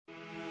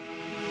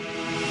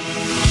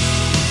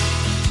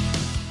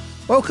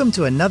Welcome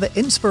to another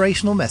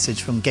inspirational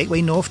message from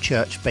Gateway North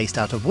Church based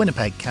out of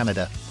Winnipeg,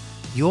 Canada.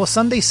 Your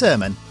Sunday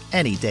sermon,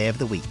 any day of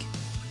the week.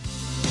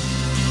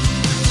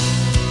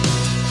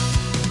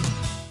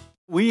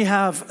 We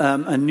have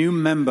a new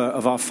member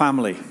of our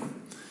family.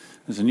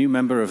 There's a new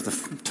member of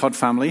the Todd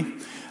family,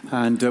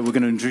 and we're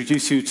going to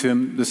introduce you to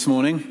him this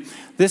morning.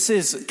 This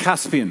is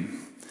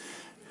Caspian.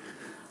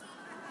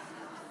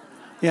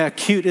 Yeah,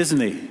 cute, isn't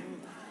he?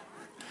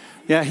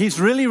 Yeah, he's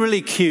really,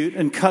 really cute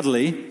and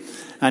cuddly.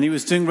 And he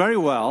was doing very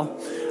well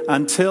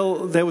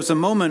until there was a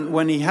moment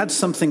when he had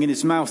something in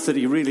his mouth that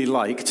he really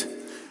liked.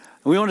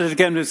 We wanted to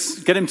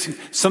get him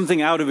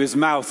something out of his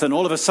mouth, and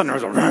all of a sudden,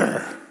 it was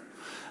and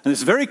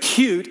this very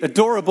cute,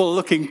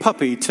 adorable-looking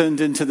puppy turned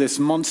into this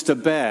monster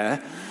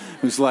bear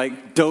who's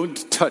like,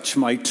 "Don't touch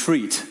my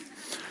treat."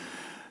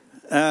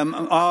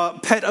 Our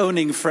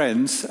pet-owning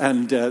friends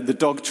and the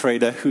dog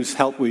trader whose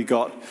help we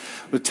got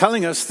were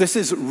telling us this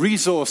is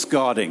resource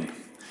guarding.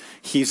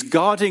 He's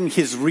guarding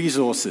his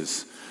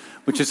resources,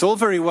 which is all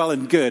very well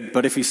and good,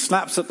 but if he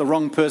snaps at the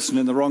wrong person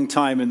in the wrong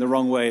time, in the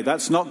wrong way,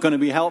 that's not going to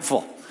be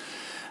helpful.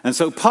 And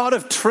so part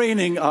of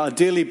training our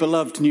dearly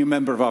beloved new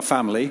member of our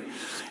family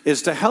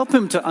is to help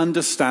him to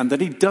understand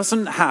that he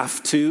doesn't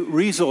have to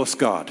resource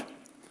guard.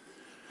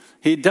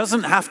 He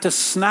doesn't have to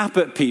snap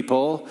at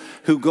people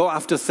who go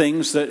after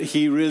things that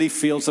he really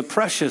feels are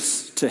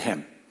precious to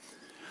him.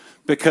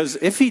 Because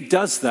if he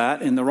does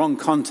that in the wrong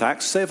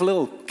context, say if a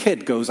little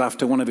kid goes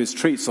after one of his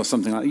treats or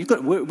something like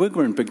that,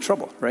 we're in big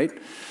trouble, right?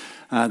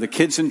 The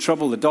kid's in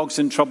trouble, the dog's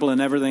in trouble,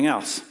 and everything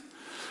else.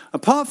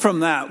 Apart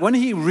from that, when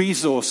he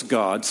resource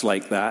guards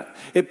like that,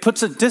 it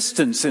puts a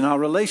distance in our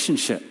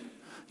relationship.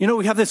 You know,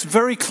 we have this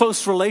very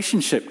close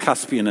relationship,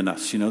 Caspian and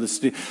us, this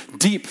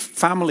deep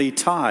family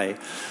tie.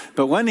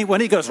 But when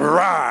he goes,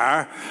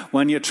 rawr,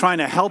 when you're trying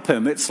to help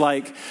him, it's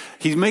like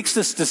he makes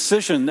this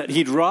decision that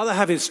he'd rather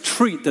have his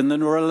treat than the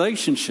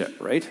relationship,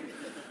 right?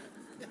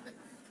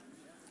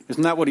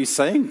 Isn't that what he's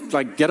saying?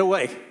 Like, get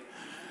away.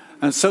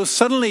 And so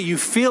suddenly you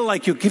feel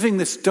like you're giving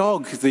this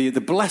dog the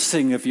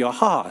blessing of your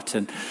heart.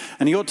 And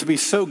he ought to be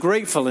so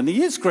grateful, and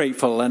he is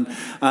grateful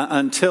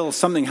until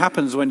something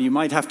happens when you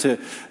might have to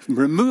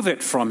remove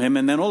it from him.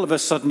 And then all of a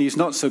sudden he's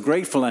not so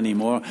grateful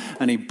anymore,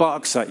 and he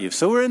barks at you.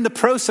 So we're in the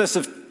process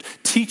of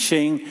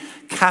teaching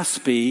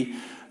Caspi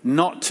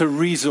not to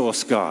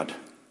resource guard,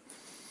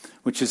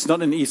 which is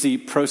not an easy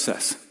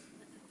process.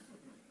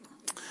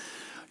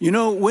 You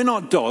know, we're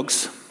not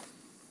dogs,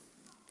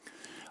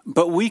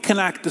 but we can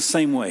act the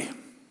same way.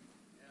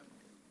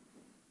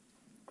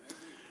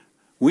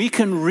 We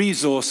can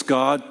resource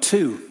guard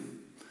too.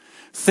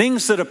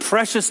 Things that are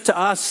precious to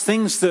us,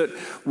 things that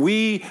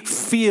we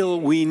feel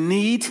we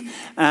need,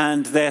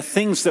 and they're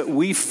things that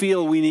we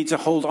feel we need to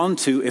hold on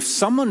to. If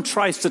someone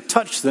tries to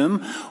touch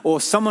them,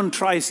 or someone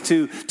tries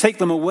to take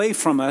them away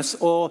from us,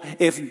 or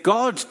if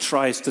God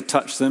tries to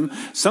touch them,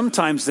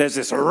 sometimes there's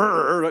this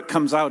rrr that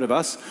comes out of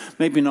us.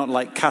 Maybe not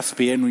like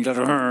Caspian, we let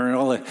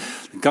all the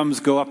gums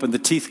go up and the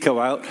teeth go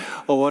out,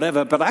 or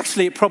whatever, but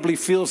actually it probably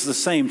feels the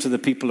same to the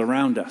people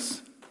around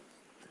us.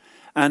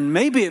 And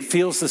maybe it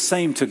feels the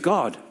same to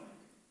God,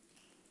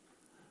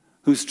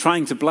 who's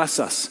trying to bless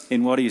us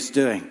in what he's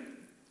doing.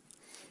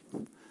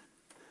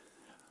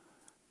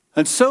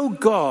 And so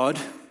God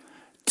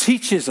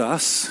teaches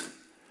us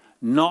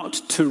not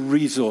to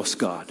resource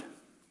guard,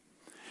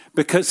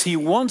 because he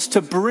wants to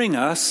bring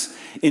us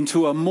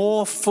into a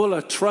more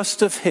fuller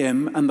trust of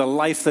him and the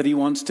life that he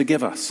wants to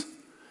give us.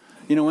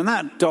 You know, when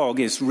that dog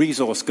is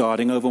resource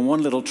guarding over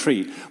one little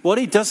treat, what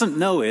he doesn't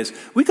know is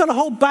we got a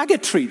whole bag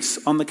of treats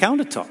on the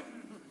countertop.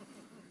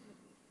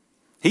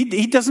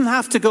 He doesn't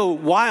have to go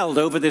wild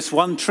over this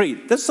one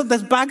treat. There's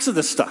bags of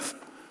this stuff.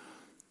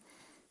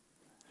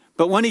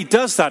 But when he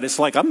does that, it's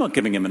like, I'm not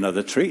giving him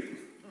another treat.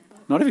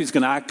 Not if he's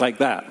going to act like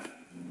that,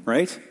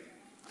 right?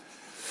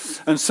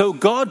 And so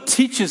God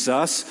teaches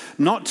us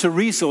not to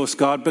resource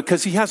guard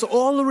because he has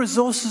all the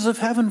resources of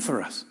heaven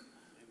for us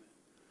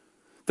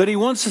that he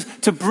wants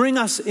to bring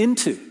us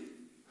into.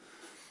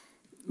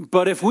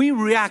 But if we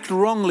react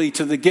wrongly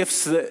to the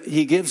gifts that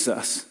he gives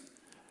us,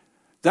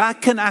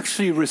 that can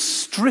actually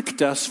restrict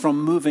us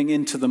from moving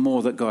into the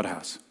more that God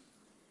has.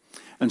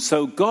 And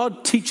so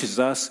God teaches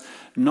us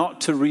not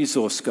to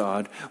resource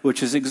guard,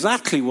 which is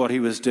exactly what he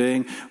was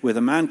doing with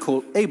a man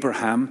called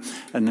Abraham.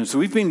 And so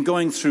we've been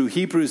going through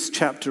Hebrews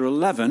chapter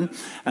 11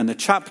 and the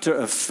chapter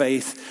of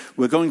faith.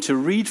 We're going to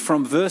read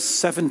from verse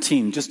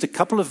 17, just a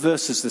couple of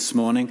verses this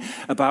morning,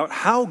 about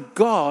how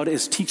God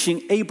is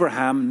teaching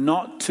Abraham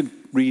not to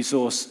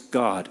resource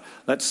guard.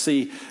 Let's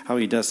see how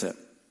he does it.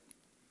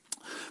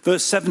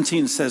 Verse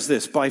 17 says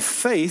this: "By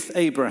faith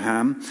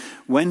Abraham,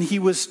 when he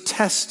was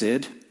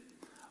tested,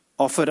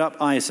 offered up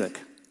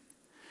Isaac.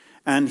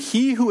 And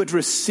he who had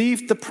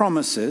received the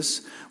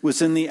promises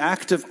was in the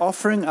act of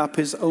offering up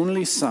his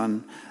only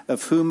son,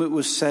 of whom it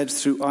was said,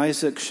 'Through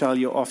Isaac shall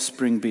your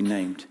offspring be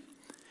named.'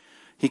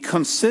 He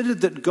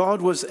considered that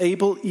God was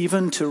able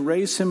even to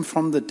raise him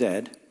from the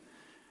dead,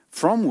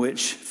 from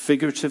which,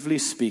 figuratively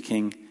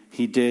speaking,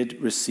 he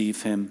did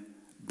receive him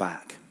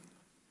back."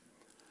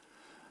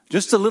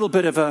 Just a little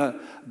bit of a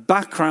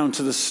background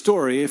to the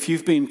story. If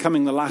you've been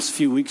coming the last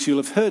few weeks, you'll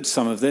have heard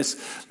some of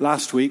this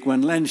last week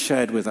when Len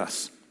shared with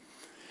us.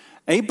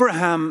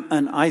 Abraham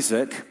and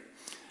Isaac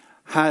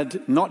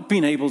had not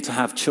been able to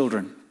have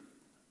children.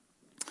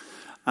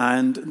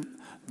 And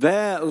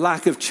their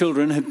lack of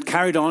children had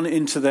carried on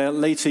into their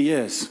later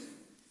years.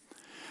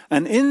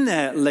 And in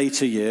their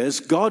later years,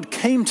 God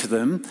came to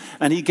them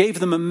and he gave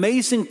them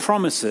amazing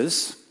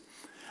promises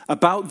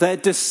about their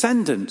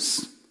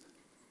descendants.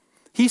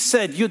 He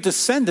said, your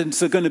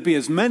descendants are going to be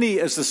as many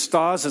as the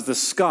stars of the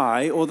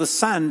sky or the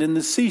sand in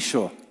the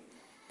seashore.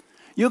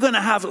 You're going to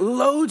have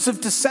loads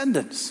of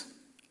descendants.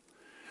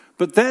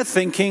 But they're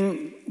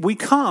thinking, we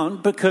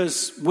can't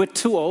because we're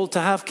too old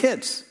to have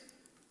kids.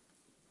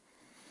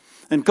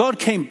 And God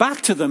came back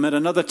to them at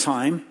another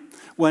time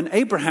when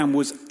Abraham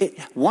was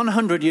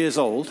 100 years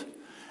old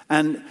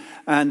and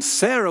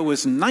Sarah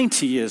was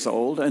 90 years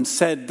old and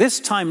said, this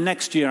time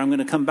next year I'm going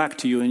to come back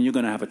to you and you're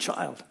going to have a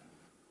child.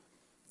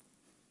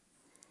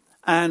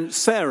 And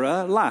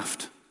Sarah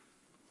laughed.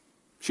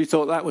 She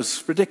thought that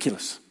was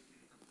ridiculous.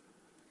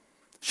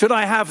 Should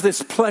I have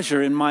this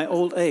pleasure in my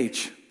old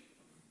age?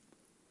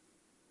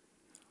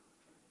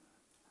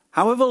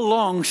 However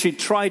long she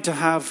tried to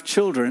have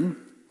children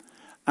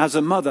as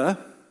a mother,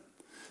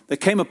 there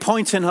came a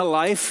point in her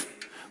life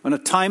when a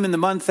time in the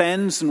month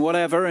ends and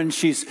whatever, and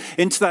she's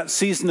into that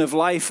season of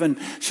life, and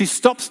she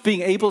stops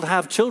being able to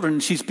have children.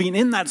 She's been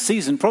in that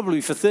season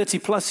probably for 30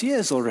 plus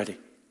years already.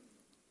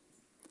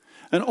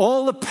 And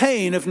all the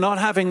pain of not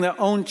having their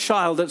own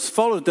child that's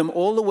followed them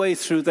all the way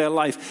through their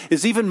life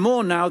is even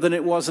more now than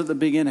it was at the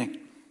beginning.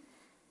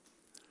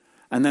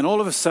 And then all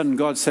of a sudden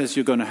God says,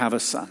 you're going to have a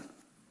son.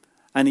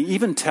 And he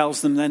even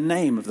tells them the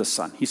name of the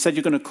son. He said,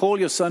 you're going to call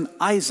your son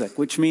Isaac,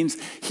 which means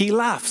he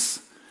laughs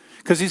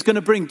because he's going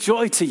to bring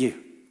joy to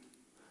you.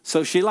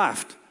 So she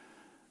laughed,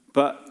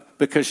 but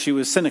because she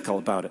was cynical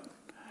about it.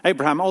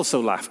 Abraham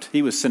also laughed.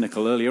 He was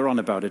cynical earlier on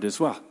about it as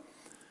well.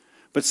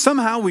 But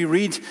somehow we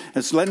read,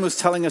 as Len was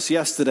telling us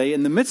yesterday,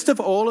 in the midst of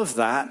all of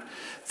that,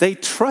 they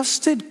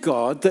trusted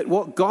God that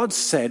what God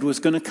said was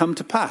going to come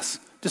to pass.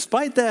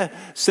 Despite their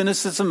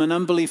cynicism and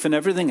unbelief and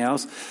everything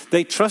else,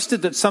 they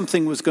trusted that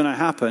something was going to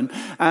happen.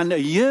 And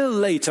a year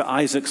later,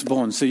 Isaac's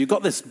born. So you've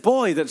got this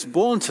boy that's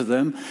born to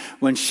them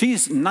when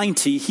she's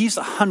 90, he's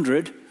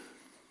 100.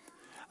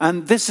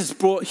 And this has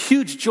brought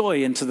huge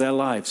joy into their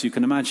lives. You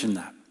can imagine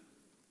that.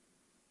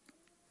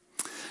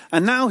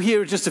 And now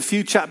here, just a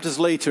few chapters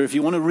later, if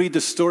you want to read the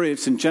story,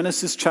 it's in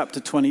Genesis chapter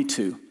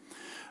 22.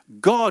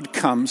 God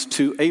comes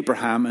to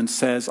Abraham and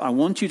says, I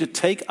want you to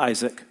take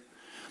Isaac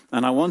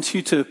and I want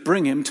you to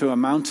bring him to a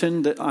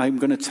mountain that I'm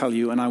going to tell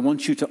you, and I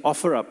want you to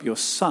offer up your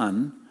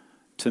son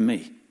to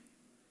me.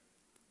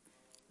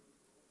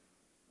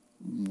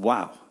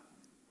 Wow.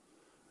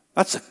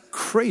 That's a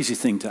crazy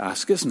thing to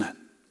ask, isn't it?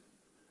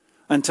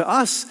 And to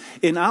us,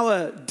 in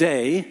our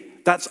day,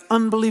 that's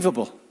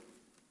unbelievable.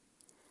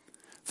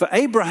 For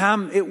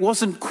Abraham, it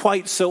wasn't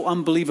quite so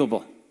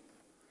unbelievable.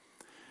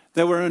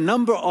 There were a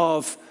number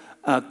of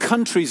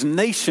countries,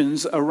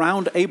 nations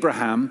around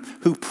Abraham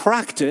who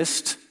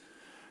practiced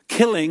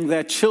killing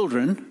their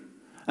children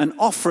and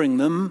offering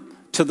them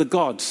to the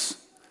gods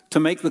to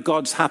make the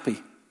gods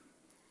happy.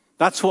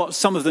 That's what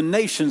some of the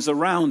nations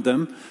around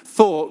them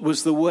thought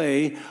was the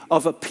way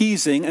of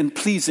appeasing and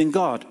pleasing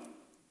God.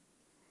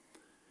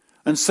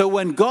 And so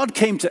when God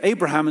came to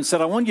Abraham and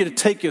said, I want you to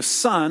take your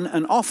son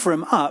and offer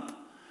him up,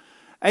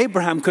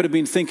 Abraham could have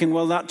been thinking,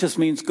 well, that just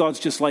means God's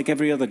just like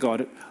every other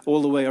God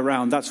all the way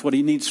around. That's what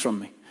he needs from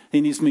me.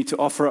 He needs me to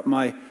offer up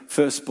my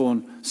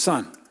firstborn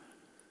son.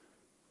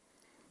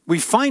 We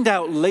find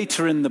out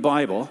later in the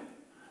Bible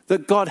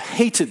that God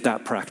hated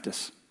that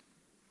practice.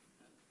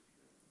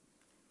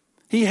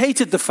 He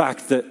hated the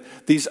fact that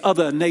these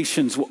other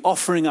nations were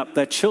offering up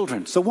their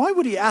children. So why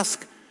would he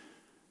ask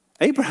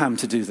Abraham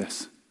to do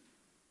this?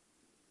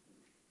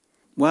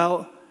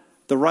 Well,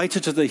 the writer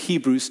to the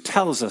Hebrews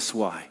tells us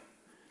why.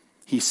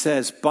 He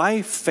says,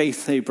 by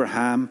faith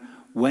Abraham,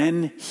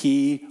 when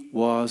he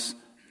was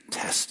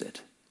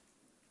tested.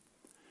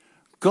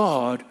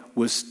 God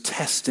was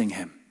testing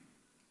him.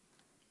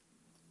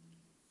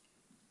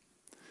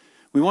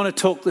 We want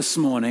to talk this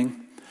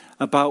morning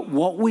about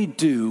what we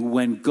do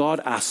when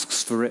God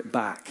asks for it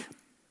back.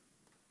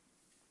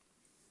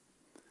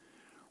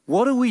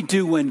 What do we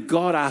do when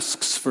God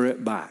asks for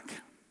it back?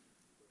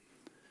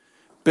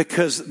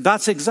 Because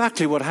that's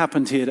exactly what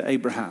happened here to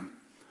Abraham.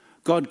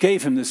 God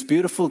gave him this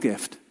beautiful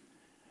gift,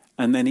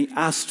 and then he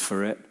asked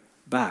for it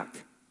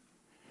back.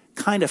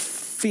 Kind of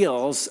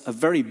feels a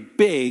very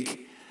big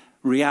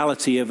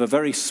reality of a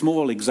very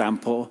small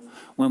example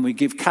when we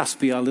give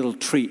Caspi our little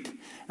treat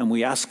and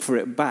we ask for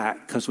it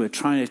back because we're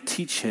trying to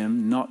teach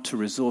him not to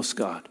resource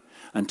God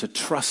and to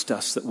trust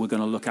us that we're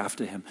going to look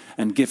after him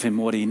and give him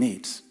what he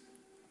needs.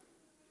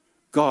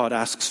 God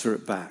asks for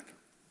it back,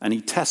 and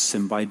he tests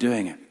him by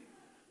doing it.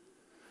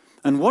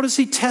 And what is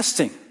he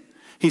testing?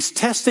 He's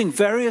testing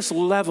various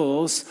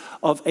levels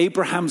of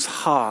Abraham's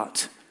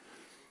heart.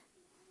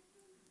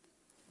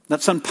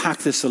 Let's unpack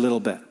this a little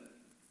bit.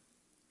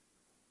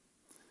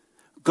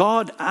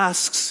 God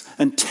asks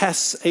and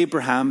tests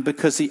Abraham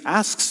because he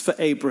asks for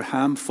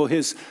Abraham for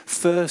his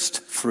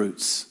first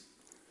fruits.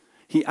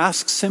 He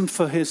asks him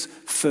for his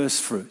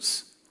first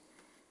fruits.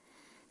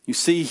 You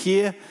see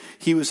here,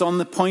 he was on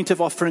the point of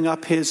offering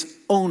up his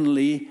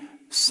only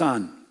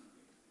son.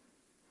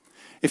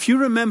 If you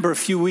remember a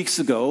few weeks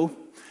ago,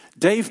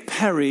 Dave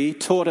Perry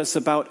taught us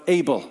about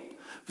Abel. He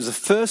was the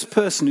first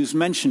person who's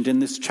mentioned in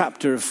this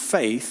chapter of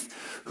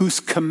faith who's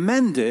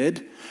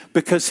commended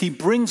because he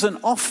brings an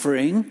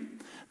offering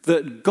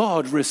that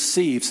God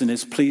receives and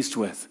is pleased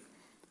with.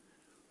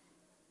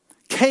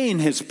 Cain,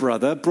 his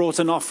brother, brought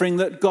an offering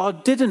that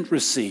God didn't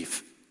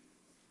receive.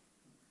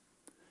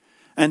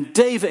 And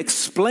Dave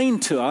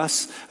explained to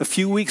us a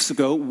few weeks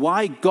ago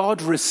why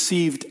God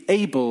received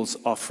Abel's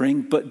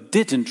offering but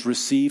didn't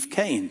receive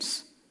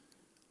Cain's.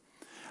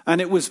 And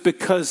it was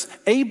because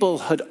Abel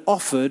had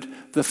offered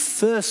the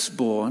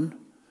firstborn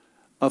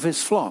of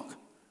his flock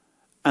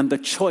and the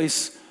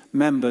choice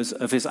members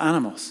of his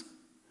animals.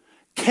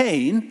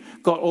 Cain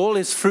got all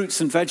his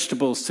fruits and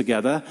vegetables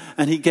together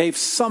and he gave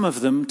some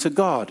of them to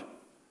God.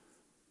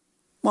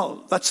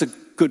 Well, that's a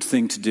good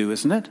thing to do,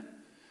 isn't it?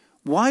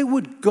 Why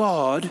would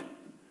God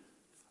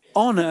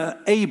honor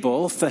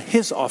Abel for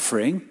his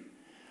offering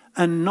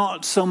and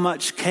not so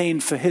much Cain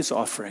for his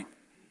offering?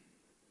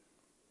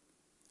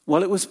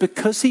 Well, it was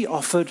because he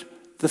offered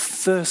the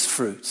first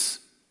fruits.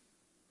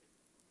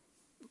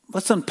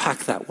 Let's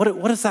unpack that.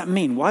 What does that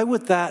mean? Why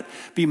would that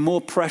be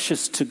more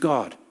precious to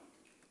God?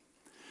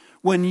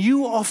 When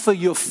you offer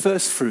your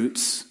first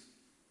fruits,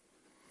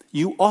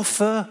 you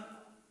offer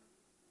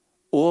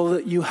all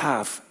that you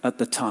have at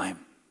the time.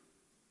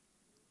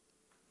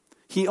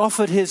 He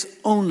offered his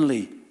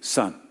only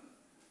son.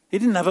 He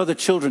didn't have other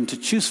children to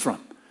choose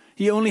from.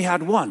 He only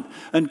had one.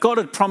 And God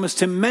had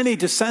promised him many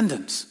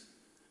descendants.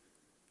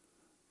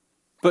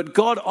 But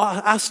God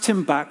asked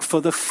him back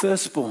for the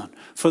firstborn,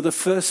 for the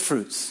first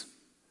fruits.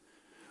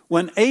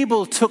 When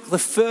Abel took the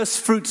first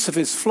fruits of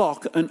his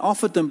flock and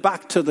offered them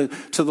back to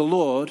the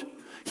Lord,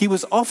 he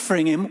was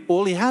offering him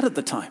all he had at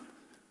the time.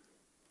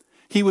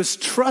 He was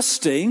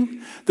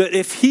trusting that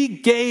if he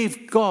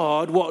gave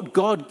God what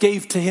God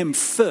gave to him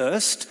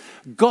first,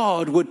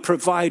 God would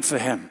provide for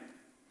him.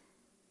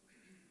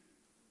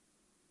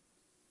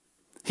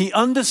 He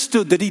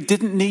understood that he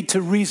didn't need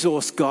to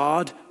resource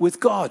God with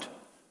God.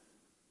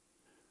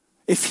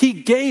 If he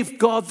gave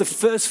God the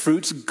first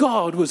fruits,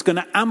 God was going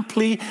to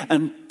amply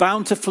and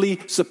bountifully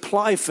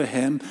supply for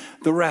him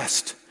the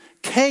rest.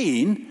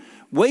 Cain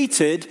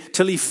waited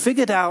till he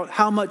figured out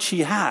how much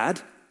he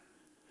had.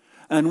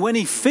 And when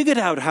he figured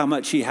out how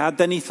much he had,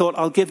 then he thought,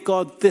 I'll give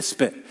God this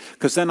bit,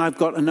 because then I've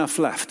got enough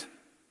left.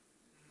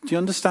 Do you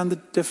understand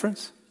the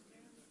difference?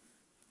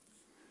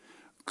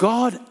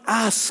 God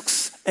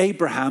asks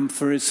Abraham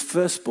for his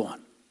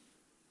firstborn.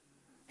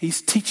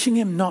 He's teaching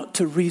him not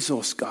to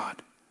resource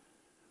God,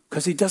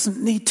 because he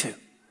doesn't need to,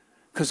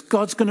 because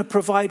God's going to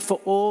provide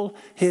for all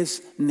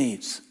his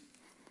needs.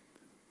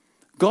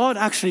 God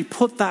actually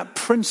put that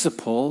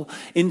principle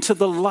into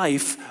the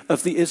life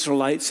of the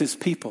Israelites, his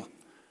people.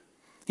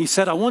 He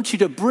said, I want you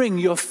to bring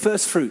your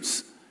first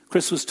fruits.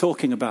 Chris was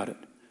talking about it.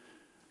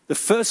 The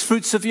first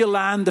fruits of your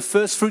land, the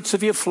first fruits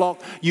of your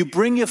flock. You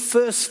bring your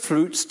first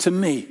fruits to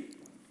me.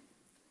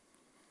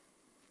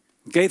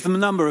 Gave them a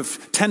number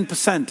of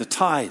 10%, a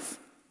tithe.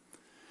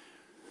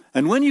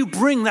 And when you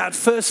bring that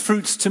first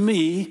fruits to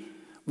me,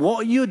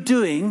 what you're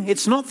doing,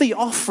 it's not the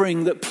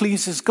offering that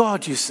pleases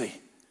God, you see.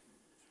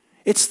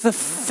 It's the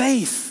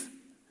faith.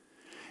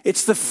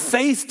 It's the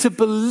faith to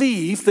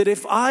believe that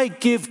if I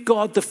give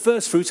God the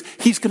first fruits,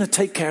 he's going to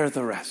take care of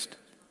the rest.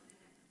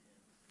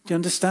 Do you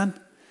understand?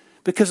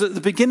 Because at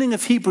the beginning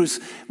of Hebrews,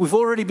 we've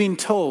already been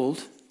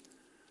told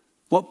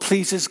what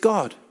pleases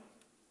God.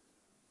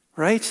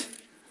 Right?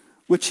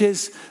 Which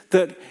is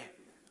that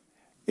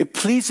it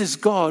pleases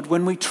God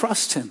when we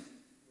trust him.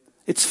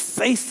 It's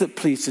faith that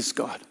pleases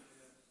God.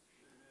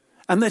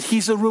 And that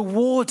he's a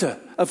rewarder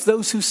of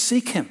those who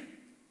seek him.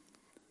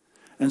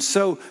 And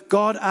so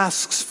God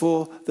asks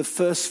for the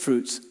first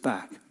fruits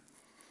back.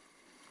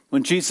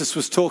 When Jesus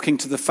was talking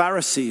to the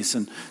Pharisees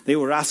and they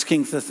were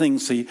asking for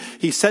things,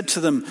 he said to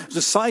them, it's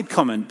a side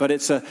comment, but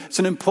it's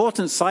an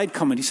important side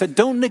comment. He said,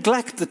 don't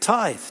neglect the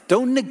tithe.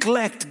 Don't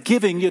neglect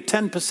giving your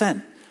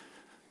 10%.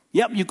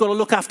 Yep, you've got to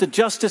look after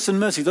justice and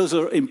mercy. Those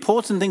are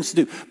important things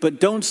to do, but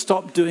don't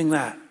stop doing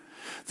that.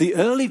 The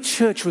early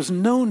church was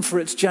known for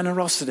its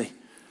generosity,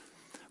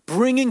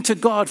 bringing to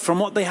God from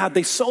what they had.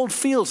 They sold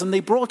fields and they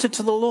brought it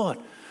to the Lord.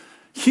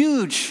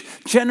 Huge,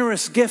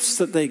 generous gifts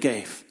that they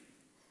gave.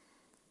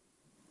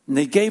 And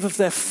they gave of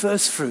their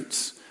first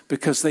fruits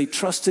because they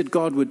trusted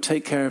God would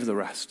take care of the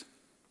rest.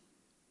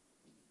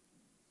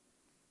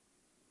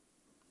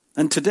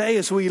 And today,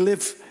 as we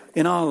live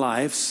in our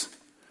lives,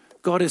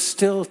 God is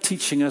still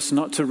teaching us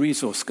not to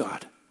resource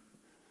God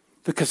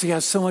because he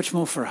has so much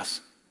more for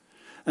us.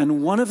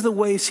 And one of the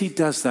ways he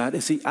does that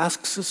is he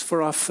asks us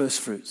for our first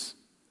fruits.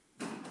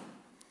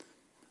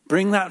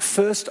 Bring that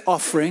first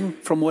offering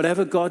from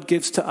whatever God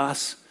gives to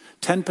us,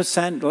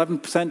 10%,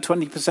 11%,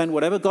 20%,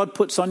 whatever God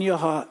puts on your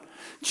heart.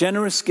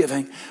 Generous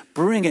giving,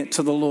 bring it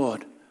to the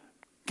Lord.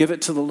 Give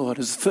it to the Lord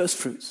as first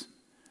fruits.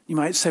 You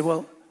might say,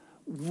 well,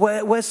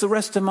 where's the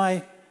rest of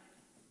my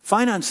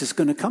finances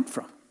going to come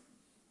from?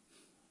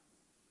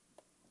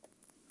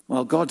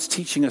 Well, God's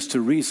teaching us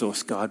to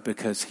resource God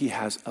because he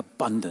has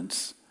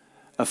abundance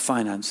of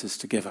finances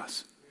to give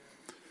us.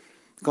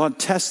 God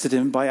tested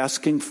him by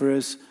asking for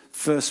his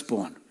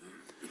firstborn.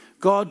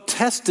 God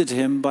tested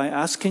him by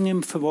asking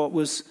him for what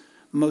was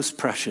most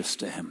precious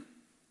to him.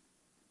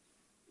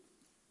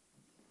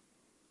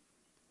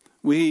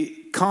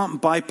 We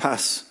can't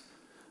bypass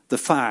the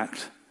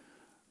fact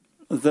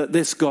that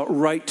this got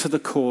right to the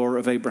core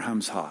of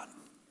Abraham's heart.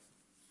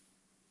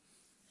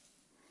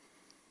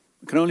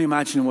 I can only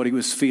imagine what he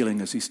was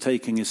feeling as he's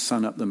taking his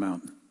son up the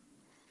mountain.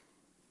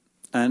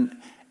 And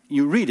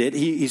you read it,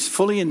 he's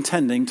fully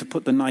intending to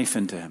put the knife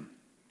into him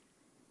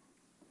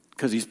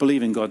because he's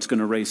believing God's going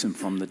to raise him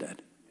from the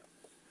dead.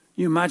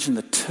 You imagine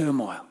the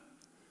turmoil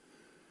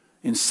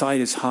inside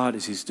his heart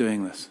as he's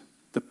doing this,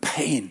 the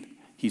pain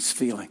he's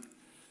feeling.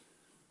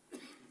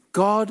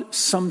 God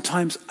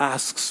sometimes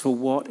asks for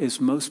what is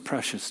most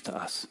precious to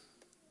us.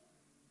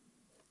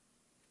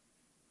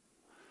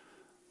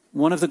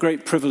 One of the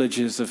great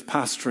privileges of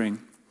pastoring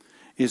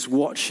is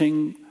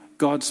watching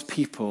God's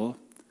people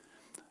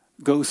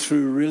go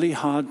through really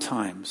hard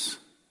times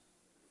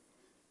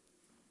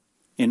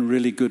in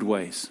really good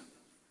ways.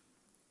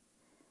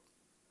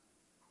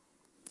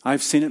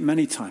 I've seen it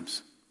many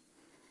times.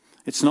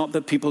 It's not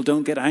that people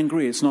don't get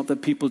angry. It's not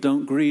that people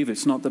don't grieve.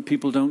 It's not that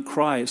people don't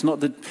cry. It's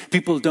not that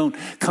people don't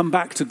come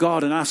back to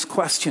God and ask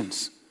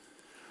questions.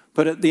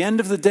 But at the end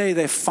of the day,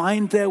 they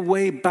find their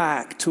way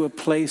back to a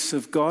place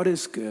of God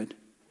is good.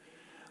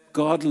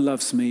 God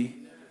loves me,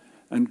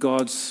 and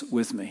God's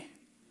with me.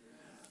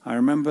 I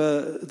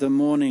remember the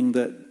morning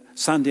that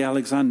Sandy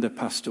Alexander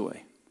passed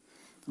away,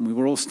 and we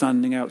were all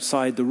standing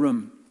outside the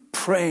room,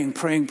 praying.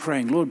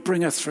 Lord,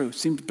 bring her through. It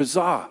seemed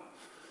bizarre.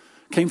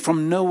 Came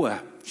from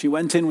nowhere. She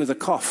went in with a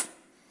cough.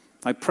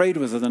 I prayed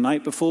with her the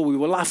night before. We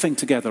were laughing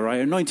together. I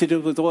anointed her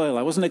with oil.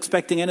 I wasn't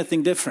expecting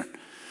anything different.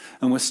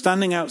 And we're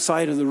standing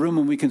outside of the room,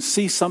 and we can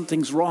see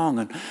something's wrong,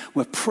 and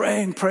we're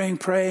praying,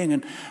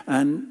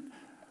 and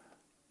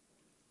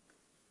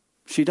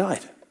she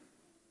died.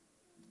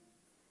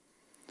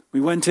 We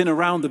went in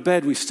around the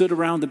bed. We stood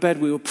around the bed.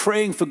 We were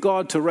praying for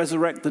God to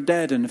resurrect the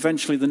dead. And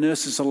eventually the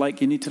nurses are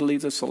like, you need to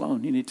leave this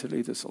alone. You need to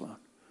leave this alone.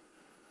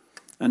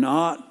 And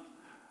Art,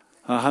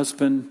 her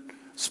husband,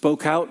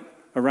 spoke out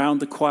around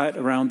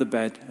the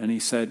bed. And he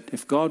said,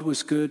 if God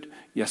was good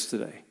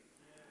yesterday,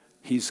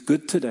 he's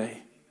good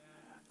today.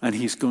 And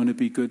he's going to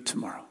be good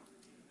tomorrow.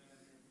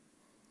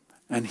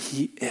 And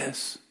he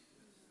is.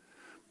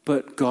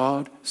 But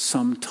God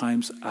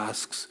sometimes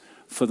asks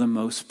for the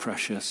most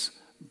precious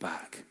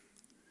back.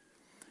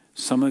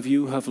 Some of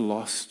you have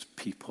lost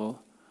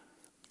people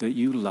that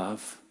you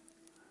love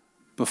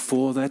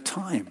before their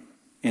time,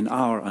 in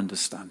our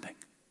understanding.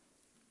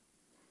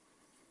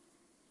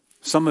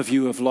 Some of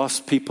you have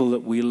lost people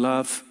that we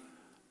love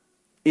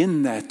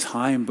in their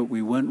time, but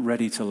we weren't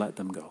ready to let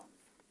them go.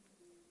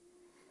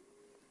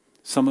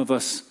 Some of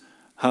us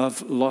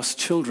have lost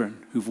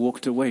children who've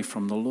walked away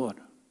from the Lord.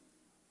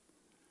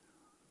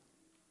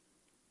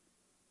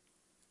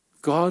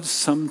 God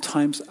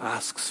sometimes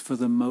asks for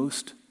the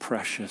most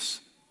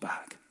precious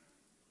back.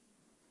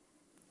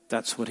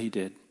 That's what he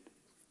did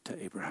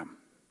to Abraham.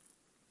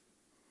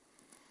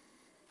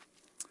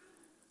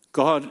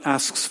 God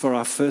asks for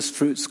our first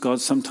fruits.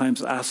 God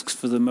sometimes asks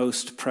for the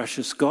most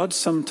precious. God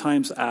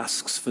sometimes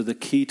asks for the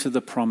key to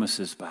the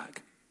promises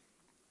back.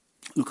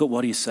 Look at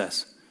what he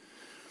says.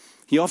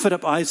 He offered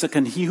up Isaac,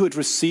 and he who had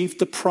received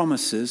the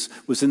promises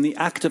was in the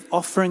act of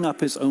offering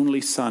up his only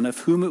son, of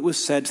whom it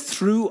was said,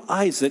 through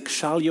Isaac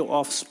shall your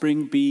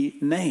offspring be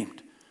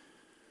named.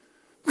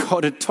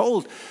 God had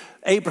told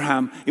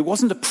Abraham, it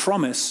wasn't a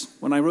promise.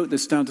 When I wrote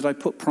this down, did I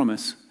put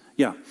promise?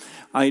 Yeah.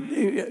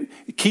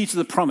 Key to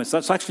the promise.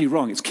 That's actually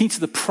wrong. It's key to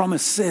the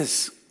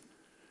promises.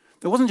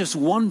 There wasn't just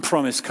one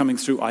promise coming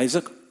through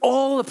Isaac.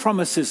 All the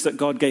promises that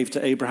God gave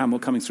to Abraham were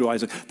coming through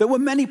Isaac. There were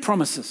many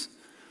promises.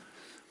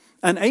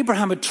 And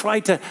Abraham had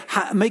tried to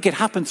make it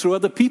happen through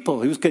other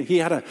people. He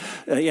had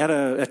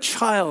a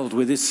child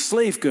with his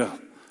slave girl.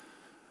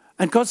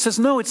 And God says,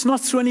 no, it's not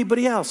through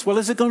anybody else. Well,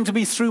 is it going to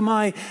be through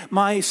my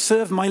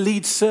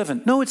lead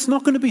servant? No, it's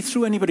not going to be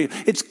through anybody.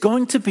 It's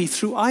going to be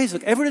through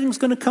Isaac. Everything's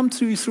going to come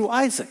to you through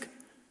Isaac.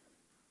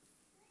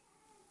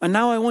 And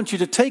now I want you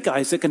to take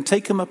Isaac and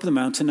take him up the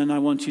mountain, and I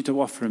want you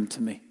to offer him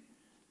to me.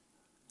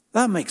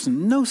 That makes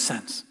no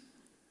sense.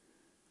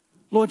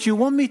 Lord, you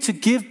want me to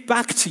give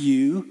back to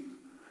you.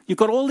 You've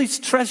got all these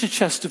treasure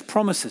chests of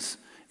promises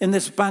in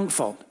this bank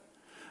vault.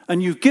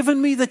 And you've given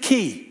me the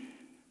key.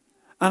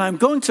 And I'm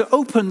going to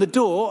open the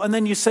door, and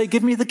then you say,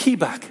 give me the key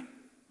back.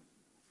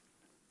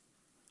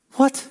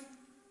 What?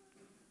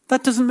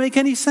 That doesn't make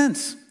any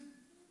sense.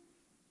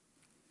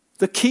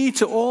 The key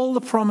to all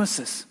the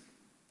promises.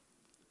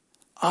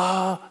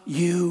 Are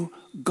you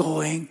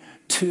going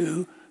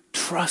to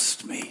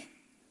trust me?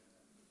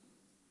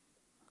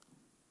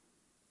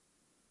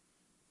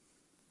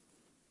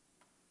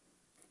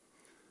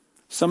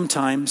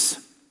 Sometimes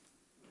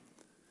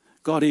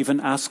God even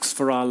asks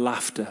for our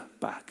laughter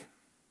back.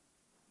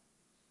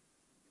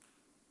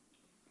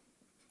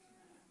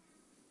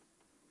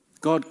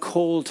 God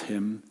called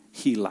him,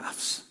 he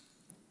laughs.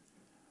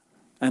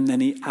 And then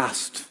he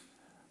asked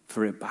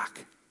for it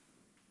back.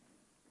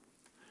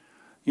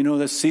 You know,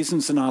 there's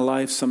seasons in our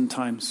lives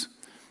sometimes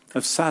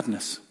of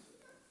sadness.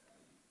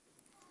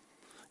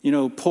 You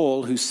know,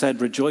 Paul, who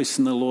said, rejoice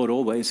in the Lord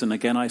always, and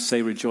again I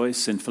say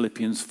rejoice in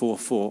Philippians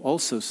 4:4,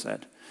 also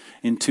said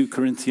in 2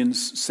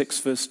 Corinthians 6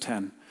 verse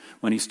 10,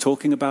 when he's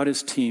talking about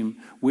his team,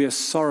 we are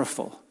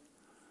sorrowful,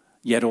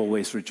 yet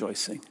always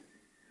rejoicing.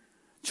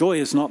 Joy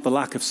is not the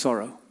lack of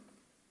sorrow.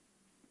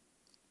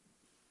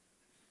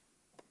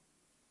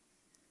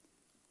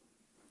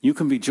 You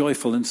can be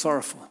joyful and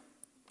sorrowful.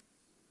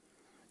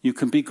 You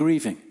can be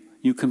grieving.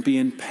 You can be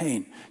in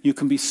pain. You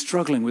can be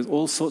struggling with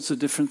all sorts of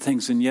different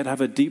things and yet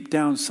have a deep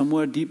down,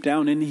 somewhere deep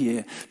down in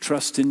here,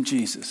 trust in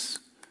Jesus.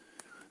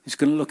 He's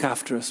going to look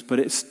after us, but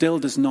it still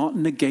does not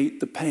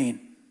negate the pain.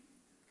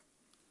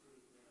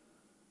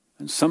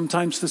 And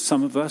sometimes for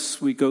some of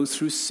us, we go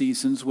through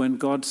seasons when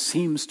God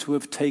seems to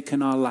have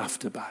taken our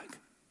laughter back.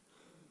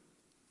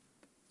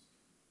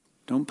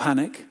 Don't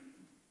panic.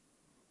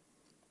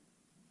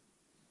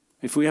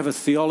 If we have a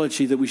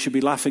theology that we should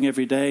be laughing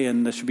every day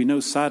and there should be no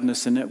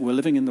sadness in it, we're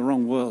living in the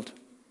wrong world.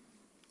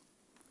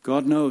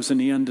 God knows and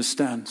he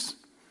understands.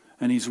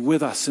 And he's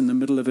with us in the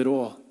middle of it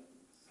all.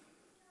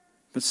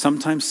 But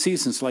sometimes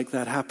seasons like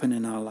that happen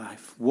in our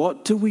life.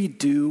 What do we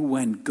do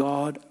when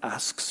God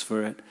asks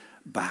for it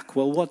back?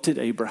 Well, what did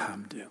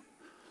Abraham do?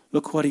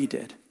 Look what he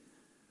did.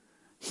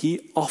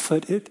 He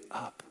offered it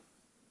up.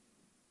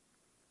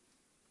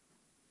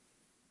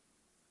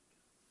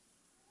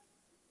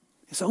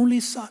 His only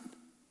son.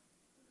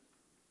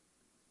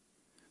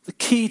 The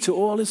key to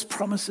all his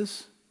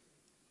promises,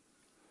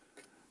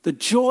 the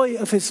joy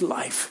of his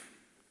life,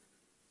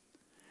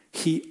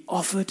 he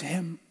offered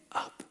him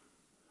up.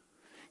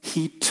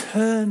 He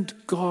turned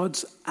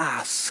God's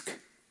ask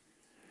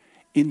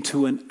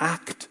into an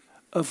act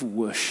of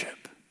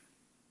worship.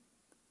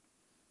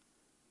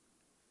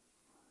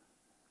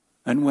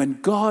 And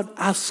when God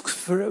asks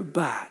for it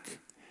back,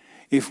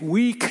 if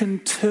we can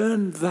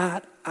turn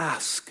that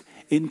ask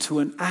into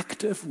an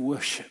act of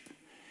worship,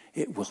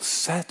 it will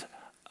set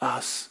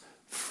us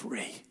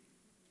free.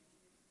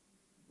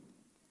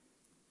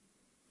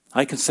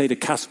 I can say to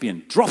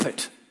Caspian, drop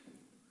it.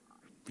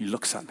 He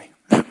looks at me.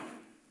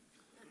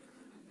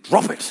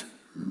 Drop it.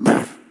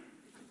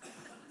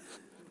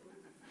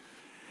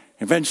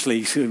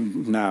 Eventually,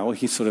 now,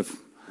 he's sort of,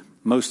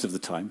 most of the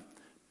time,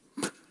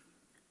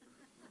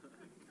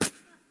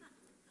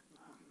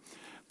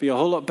 be a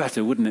whole lot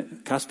better, wouldn't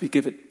it? Caspi,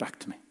 give it back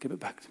to me. Give it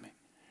back to me.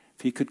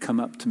 If he could come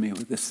up to me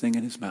with this thing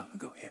in his mouth and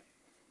go, here,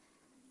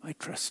 I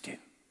trust you.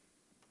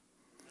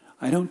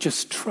 I don't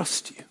just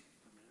trust you.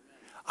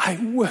 I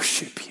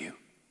worship you.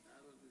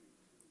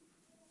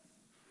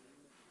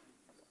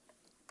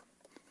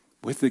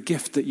 With the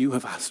gift that you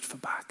have asked for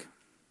back.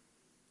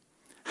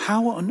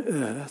 How on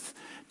earth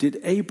did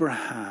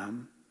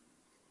Abraham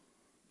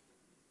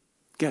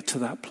get to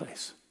that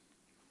place?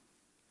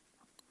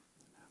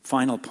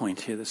 Final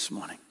point here this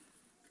morning.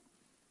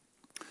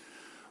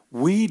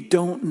 We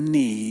don't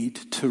need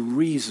to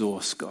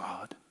resource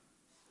God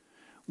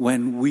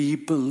when we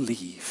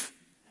believe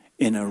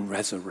in a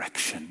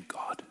resurrection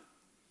God.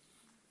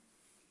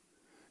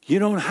 You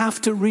don't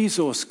have to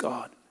resource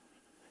God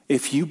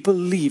if you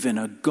believe in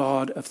a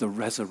God of the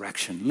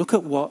resurrection. Look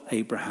at what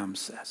Abraham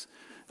says.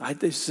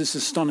 This is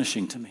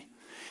astonishing to me.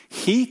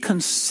 He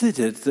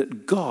considered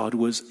that God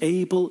was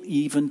able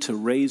even to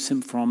raise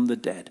him from the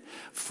dead,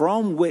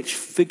 from which,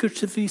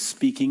 figuratively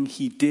speaking,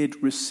 he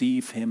did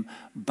receive him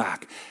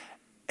back.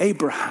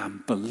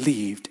 Abraham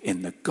believed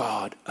in the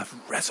God of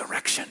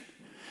resurrection.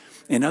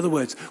 In other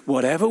words,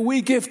 whatever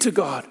we give to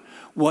God,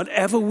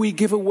 whatever we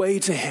give away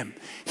to him,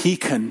 he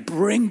can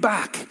bring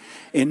back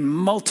in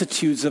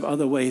multitudes of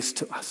other ways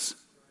to us.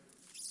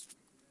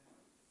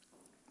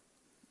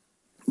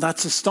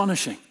 That's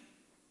astonishing.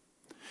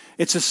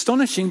 It's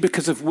astonishing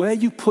because of where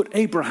you put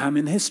Abraham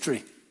in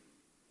history.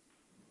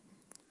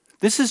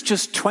 This is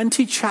just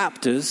 20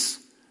 chapters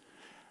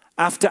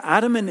after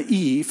Adam and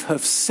Eve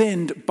have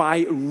sinned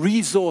by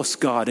resource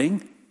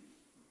guarding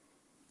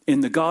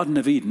in the Garden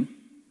of Eden.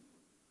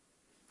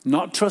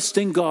 Not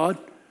trusting God.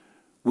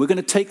 We're going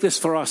to take this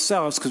for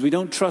ourselves because we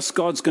don't trust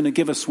God's going to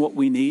give us what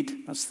we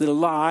need. That's the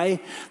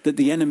lie that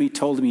the enemy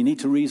told them. You need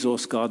to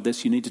resource God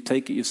this. You need to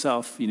take it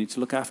yourself. You need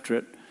to look after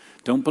it.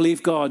 Don't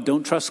believe God.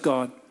 Don't trust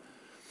God.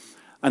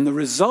 And the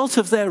result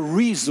of their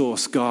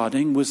resource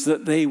guarding was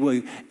that they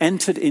were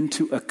entered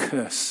into a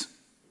curse.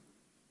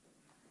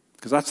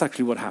 Because that's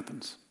actually what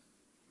happens.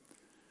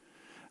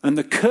 And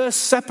the curse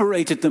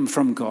separated them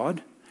from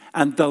God,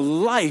 and the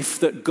life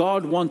that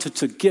God wanted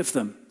to give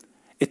them,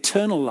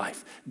 eternal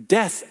life,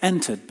 death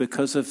entered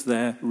because of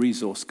their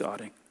resource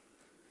guarding.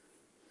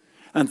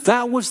 And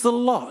that was the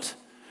lot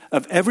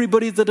of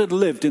everybody that had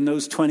lived in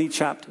those 20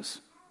 chapters.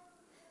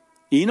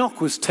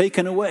 Enoch was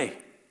taken away.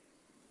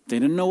 They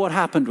didn't know what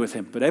happened with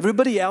him, but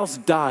everybody else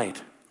died.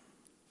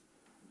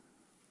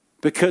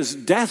 Because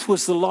death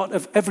was the lot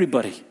of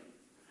everybody.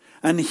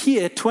 And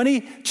here,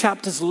 20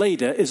 chapters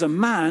later, is a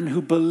man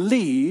who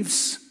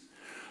believes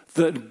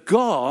that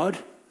God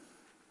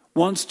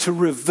wants to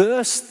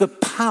reverse the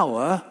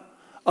power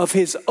of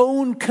his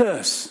own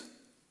curse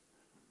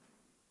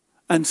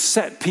and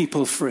set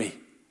people free.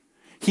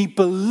 He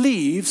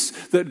believes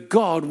that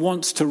God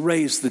wants to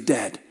raise the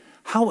dead.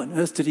 How on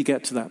earth did he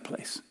get to that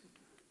place?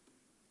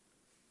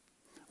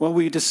 Well,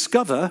 we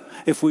discover,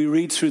 if we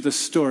read through the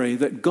story,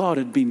 that God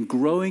had been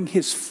growing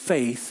his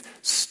faith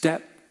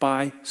step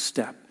by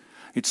step.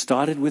 It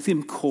started with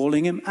him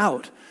calling him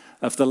out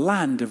of the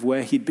land of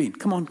where he'd been.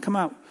 Come on, come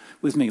out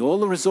with me. All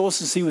the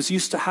resources he was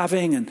used to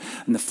having and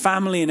the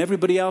family and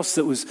everybody else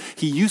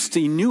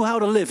he knew how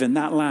to live in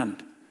that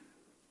land.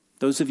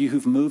 Those of you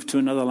who've moved to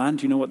another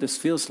land, you know what this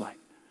feels like.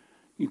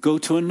 You go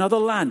to another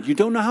land, you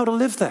don't know how to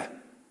live there.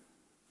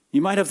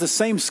 You might have the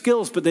same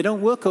skills, but they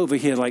don't work over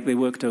here like they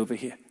worked over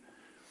here.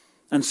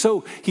 And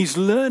so he's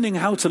learning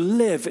how to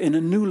live in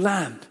a new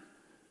land.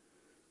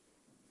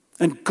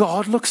 And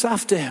God looks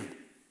after him.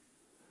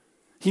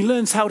 He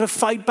learns how to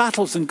fight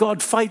battles, and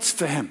God fights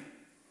for him.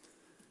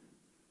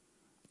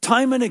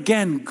 Time and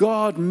again,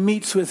 God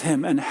meets with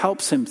him and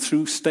helps him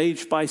through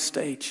stage by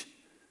stage.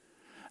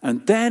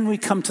 And then we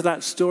come to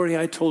that story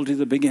I told you at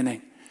the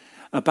beginning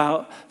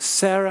about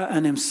Sarah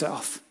and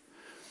himself.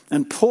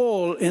 And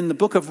Paul, in the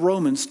book of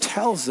Romans,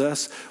 tells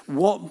us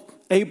what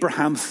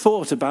Abraham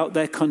thought about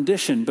their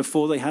condition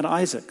before they had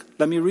Isaac.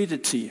 Let me read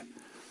it to you.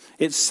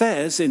 It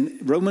says in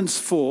Romans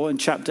 4 in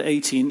chapter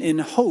 18, in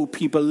hope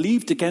he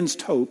believed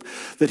against hope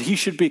that he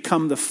should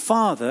become the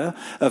father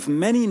of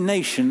many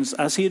nations,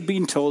 as he had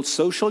been told,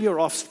 so shall your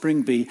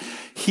offspring be.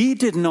 He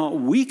did not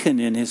weaken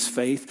in his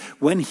faith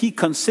when he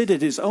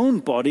considered his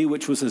own body,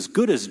 which was as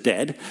good as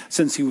dead,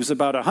 since he was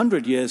about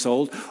 100 years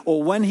old,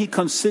 or when he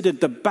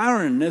considered the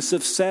barrenness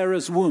of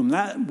Sarah's womb.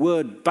 That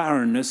word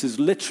barrenness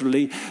is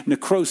literally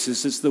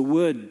necrosis. It's the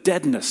word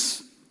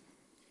deadness.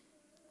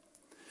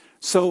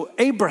 So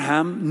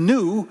Abraham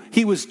knew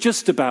he was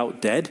just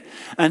about dead,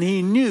 and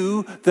he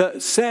knew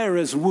that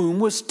Sarah's womb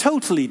was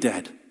totally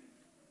dead.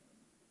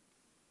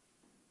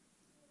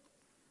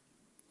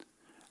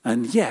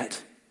 And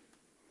yet,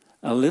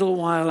 a little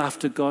while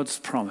after God's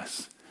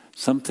promise,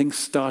 something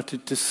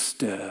started to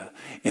stir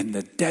in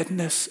the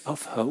deadness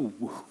of her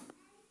womb.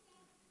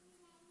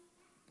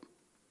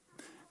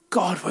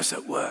 God was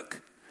at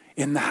work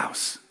in the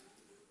house.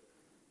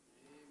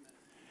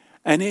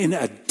 And in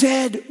a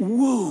dead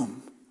womb,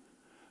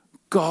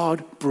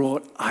 God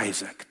brought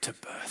Isaac to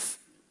birth.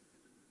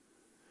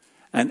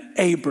 And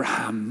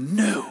Abraham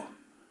knew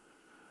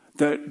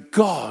that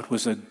God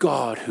was a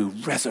God who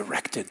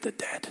resurrected the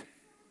dead.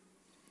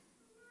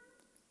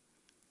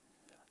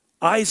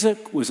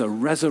 Isaac was a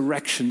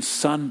resurrection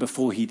son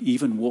before he'd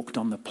even walked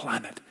on the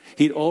planet.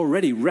 He'd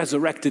already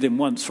resurrected him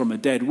once from a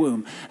dead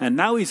womb. And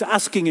now he's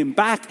asking him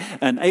back.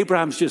 And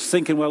Abraham's just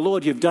thinking, well,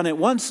 Lord, you've done it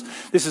once.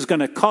 This is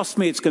going to cost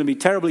me. It's going to be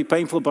terribly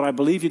painful, but I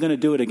believe you're going to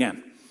do it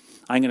again.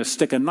 I'm going to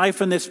stick a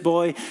knife in this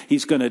boy.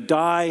 He's going to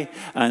die.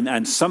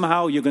 And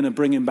somehow you're going to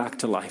bring him back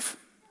to life.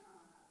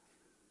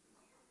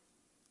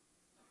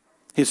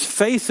 His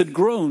faith had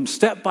grown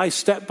step by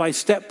step by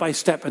step by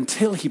step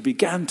until he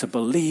began to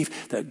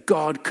believe that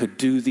God could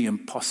do the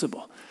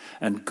impossible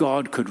and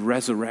God could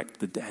resurrect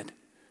the dead.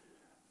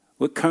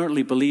 We're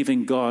currently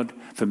believing God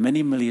for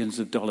many millions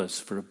of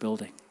dollars for a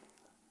building.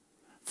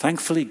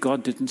 Thankfully,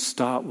 God didn't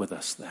start with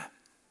us there.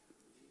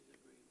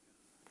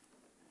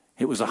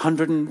 It was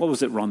what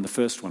was it, Ron, the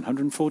first one?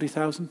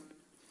 140,000?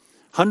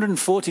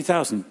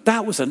 140,000.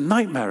 That was a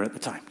nightmare at the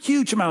time.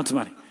 Huge amount of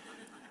money.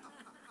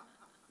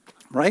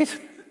 Right?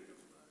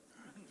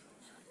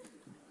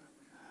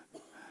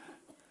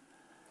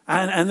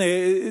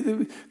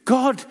 And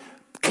God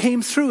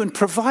came through and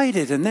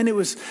provided. And then it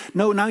was,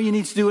 no, now you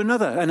need to do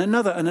another and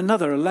another and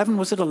another. 11,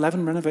 was it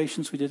 11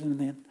 renovations we did in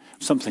the end?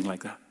 Something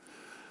like that.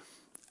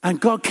 And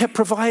God kept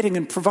providing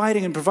and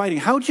providing and providing.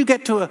 How did you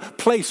get to a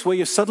place where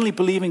you're suddenly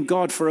believing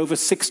God for over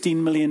 $16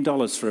 million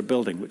for a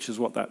building, which is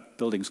what that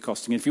building's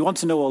costing? If you want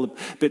to know all the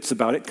bits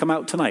about it, come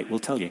out tonight. We'll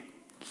tell you.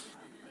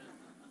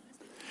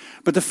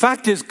 But the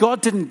fact is,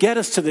 God didn't get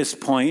us to this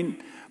point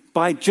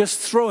by just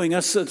throwing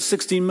us a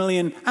 16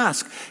 million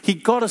ask. He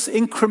got us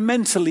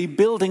incrementally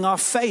building our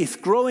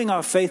faith, growing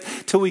our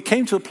faith, till we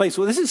came to a place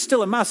where this is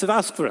still a massive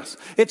ask for us.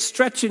 It's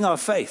stretching our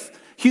faith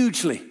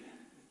hugely.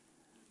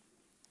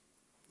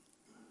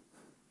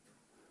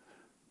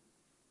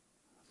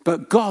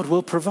 But God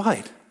will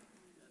provide,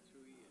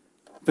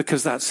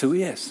 because that's who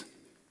he is.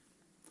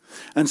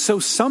 And so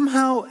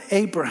somehow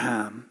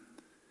Abraham,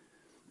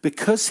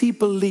 because he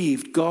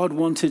believed God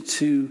wanted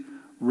to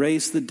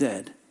raise the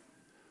dead,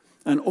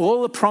 and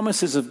all the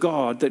promises of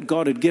God that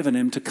God had given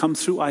him to come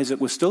through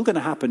Isaac were still going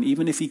to happen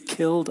even if he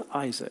killed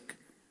Isaac,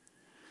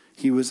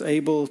 he was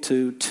able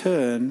to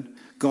turn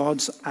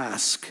God's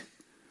ask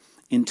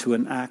into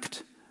an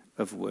act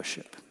of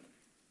worship.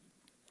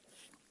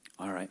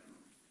 All right.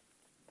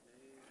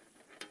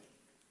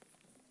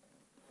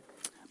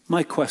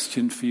 my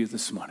question for you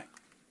this morning.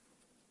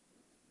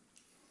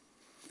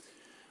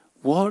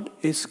 What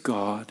is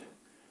God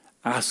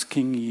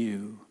asking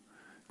you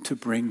to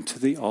bring to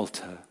the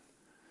altar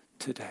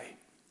today?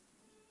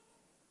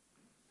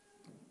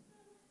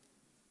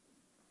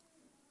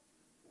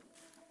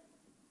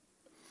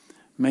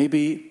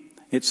 Maybe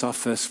it's our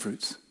first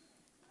fruits.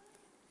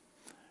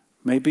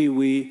 Maybe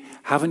we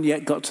haven't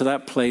yet got to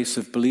that place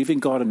of believing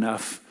God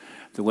enough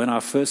that when our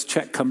first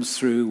check comes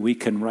through, we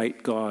can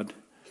write God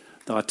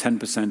our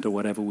 10% or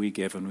whatever we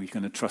give, and we're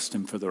going to trust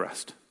him for the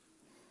rest.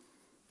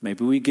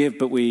 Maybe we give,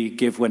 but we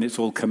give when it's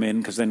all come in,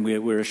 because then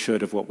we're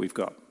assured of what we've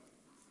got.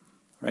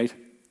 Right?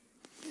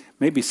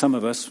 Maybe some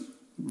of us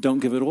don't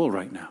give at all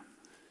right now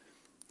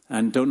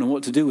and don't know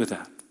what to do with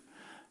that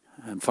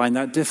and find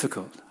that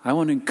difficult. I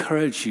want to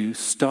encourage you,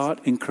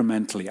 start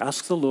incrementally.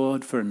 Ask the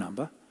Lord for a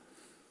number.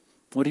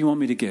 What do you want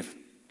me to give,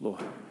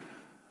 Lord?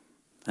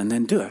 And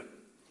then do it.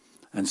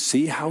 And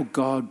see how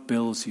God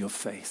builds your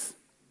faith.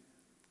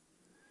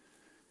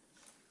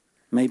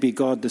 Maybe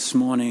God this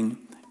morning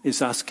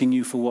is asking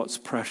you for what's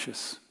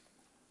precious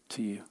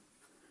to you.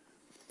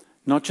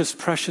 Not just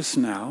precious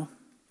now,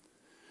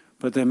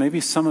 but there may be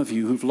some of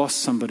you who've lost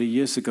somebody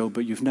years ago,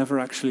 but you've never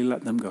actually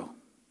let them go.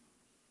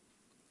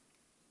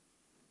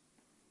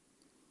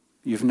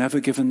 You've never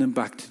given them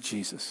back to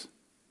Jesus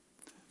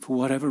for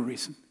whatever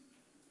reason.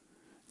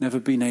 Never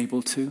been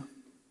able to.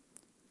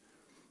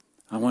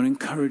 I want to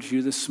encourage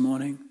you this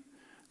morning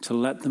to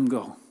let them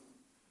go.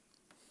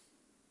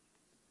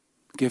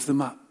 Give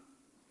them up.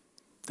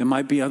 There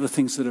might be other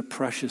things that are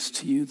precious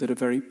to you, that are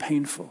very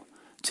painful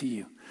to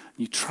you.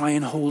 You try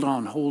and hold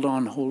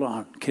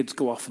on. Kids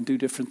go off and do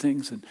different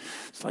things, and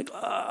it's like,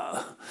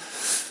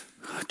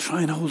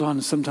 try and hold on.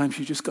 And sometimes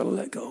you just got to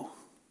let go.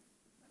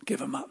 Give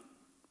them up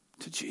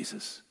to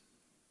Jesus.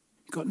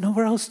 You've got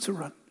nowhere else to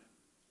run.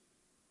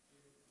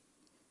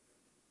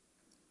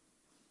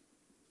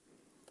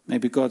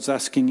 Maybe God's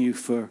asking you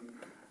for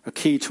a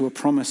key to a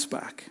promise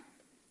back.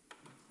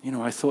 You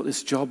know, I thought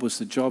this job was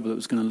the job that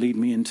was going to lead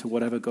me into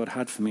whatever God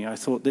had for me. I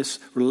thought this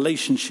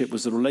relationship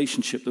was the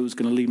relationship that was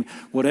going to lead me,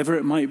 whatever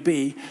it might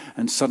be,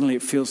 and suddenly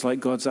it feels like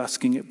God's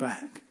asking it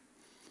back.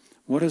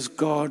 What does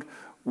God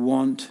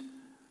want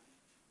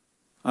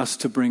us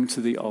to bring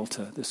to the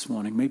altar this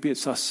morning? Maybe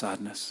it's our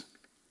sadness.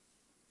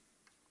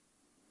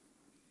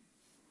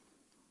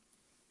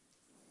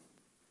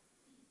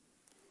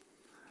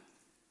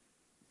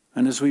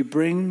 And as we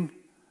bring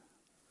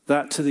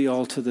that to the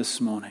altar this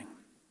morning,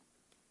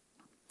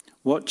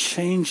 what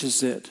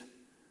changes it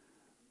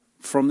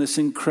from this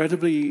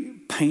incredibly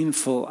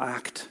painful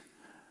act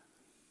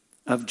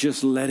of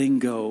just letting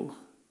go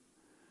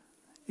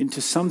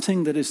into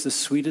something that is the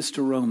sweetest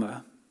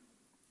aroma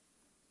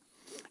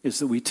is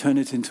that we turn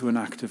it into an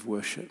act of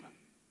worship.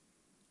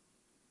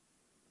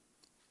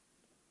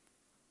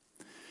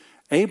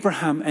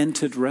 Abraham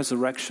entered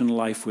resurrection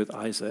life with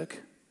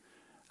Isaac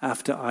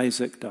after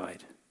Isaac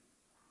died.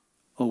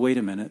 Oh, wait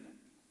a minute.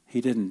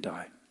 He didn't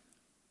die.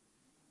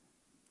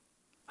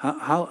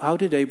 How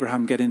did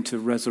Abraham get into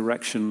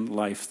resurrection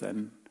life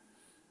then,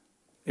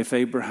 if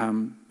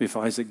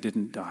Isaac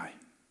didn't die?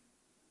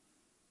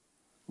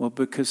 Well,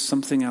 because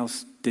something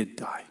else did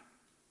die.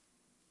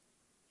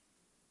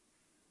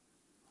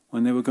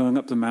 When they were going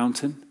up the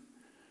mountain,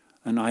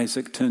 and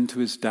Isaac turned to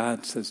his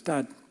dad, says,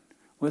 "Dad,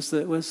 where's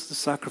the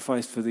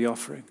sacrifice for the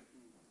offering?"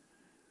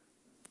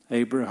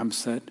 Abraham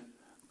said,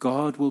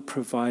 "God will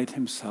provide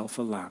himself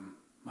a lamb,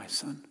 my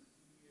son."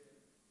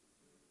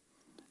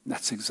 And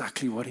that's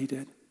exactly what he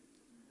did.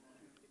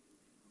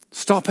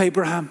 Stop,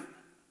 Abraham.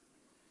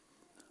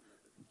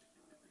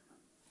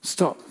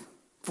 Stop.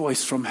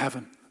 Voice from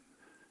heaven.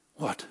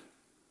 What?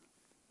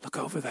 Look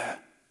over there.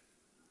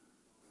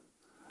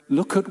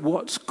 Look at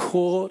what's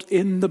caught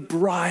in the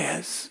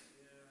briars.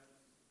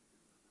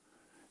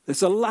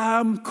 There's a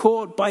lamb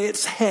caught by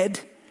its head,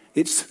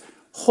 its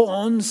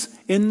horns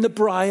in the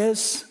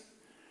briars.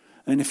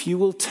 And if you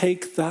will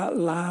take that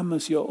lamb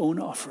as your own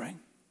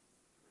offering,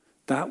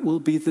 that will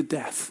be the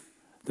death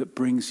that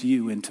brings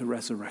you into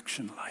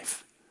resurrection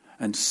life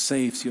and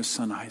saves your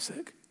son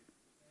Isaac.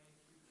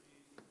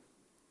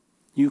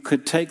 You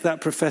could take that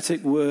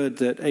prophetic word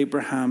that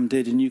Abraham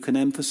did and you can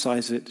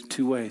emphasize it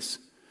two ways.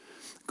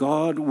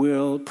 God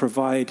will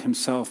provide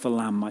himself a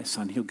lamb, my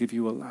son. He'll give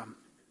you a lamb.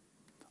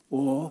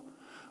 Or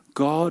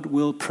God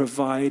will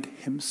provide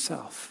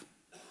himself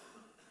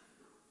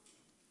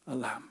a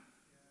lamb.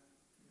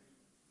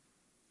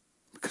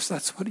 Because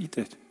that's what he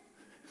did.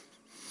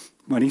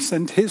 When he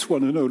sent his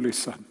one and only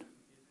son,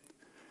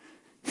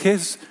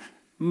 his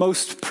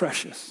most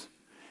precious,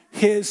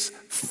 his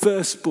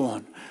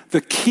firstborn,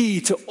 the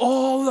key to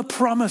all the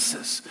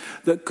promises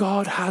that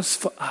God has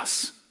for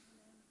us,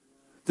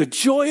 the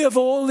joy of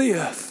all the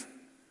earth,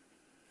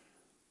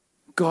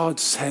 God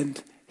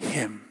sent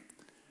him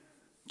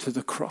to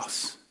the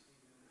cross.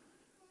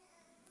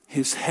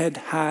 His head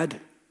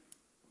had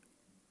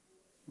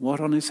what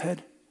on his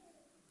head?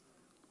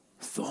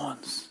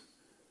 Thorns.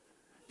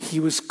 He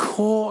was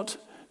caught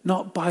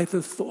not by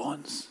the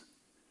thorns,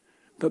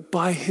 but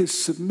by his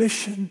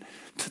submission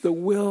to the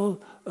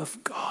will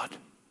of God.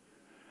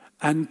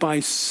 And by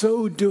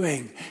so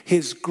doing,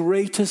 his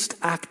greatest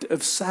act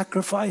of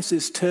sacrifice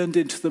is turned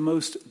into the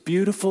most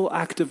beautiful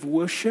act of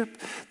worship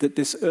that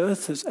this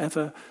earth has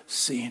ever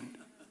seen.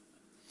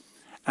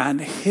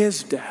 And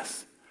his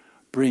death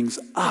brings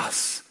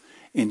us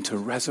into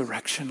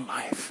resurrection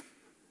life.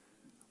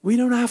 We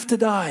don't have to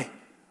die.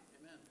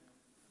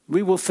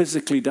 We will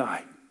physically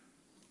die.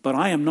 But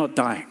I am not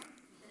dying.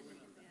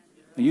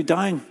 Are you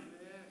dying?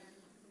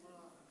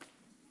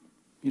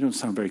 You don't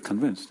sound very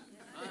convinced.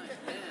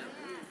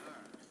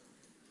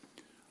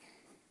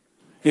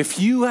 If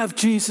you have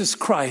Jesus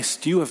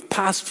Christ, you have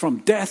passed from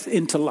death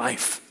into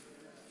life.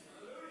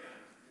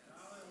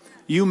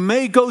 You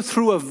may go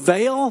through a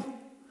veil,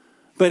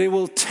 but it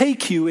will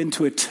take you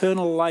into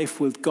eternal life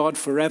with God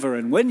forever.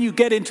 And when you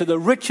get into the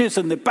riches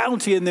and the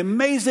bounty and the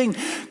amazing,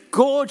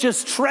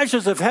 gorgeous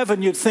treasures of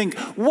heaven, you'd think,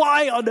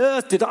 why on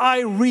earth did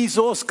I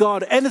resource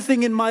God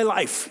anything in my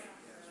life?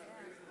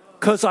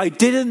 Because I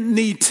didn't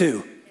need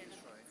to.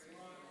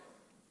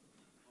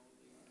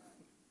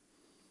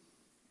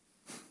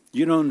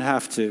 You don't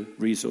have to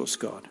resource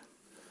God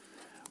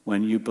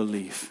when you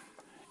believe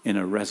in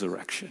a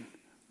resurrection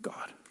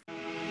God.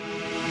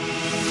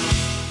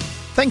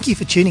 Thank you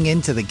for tuning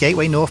in to the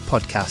Gateway North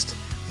podcast.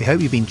 We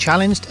hope you've been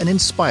challenged and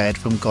inspired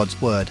from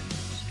God's Word.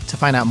 To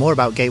find out more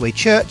about Gateway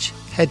Church,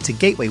 head to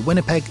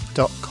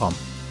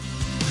gatewaywinnipeg.com.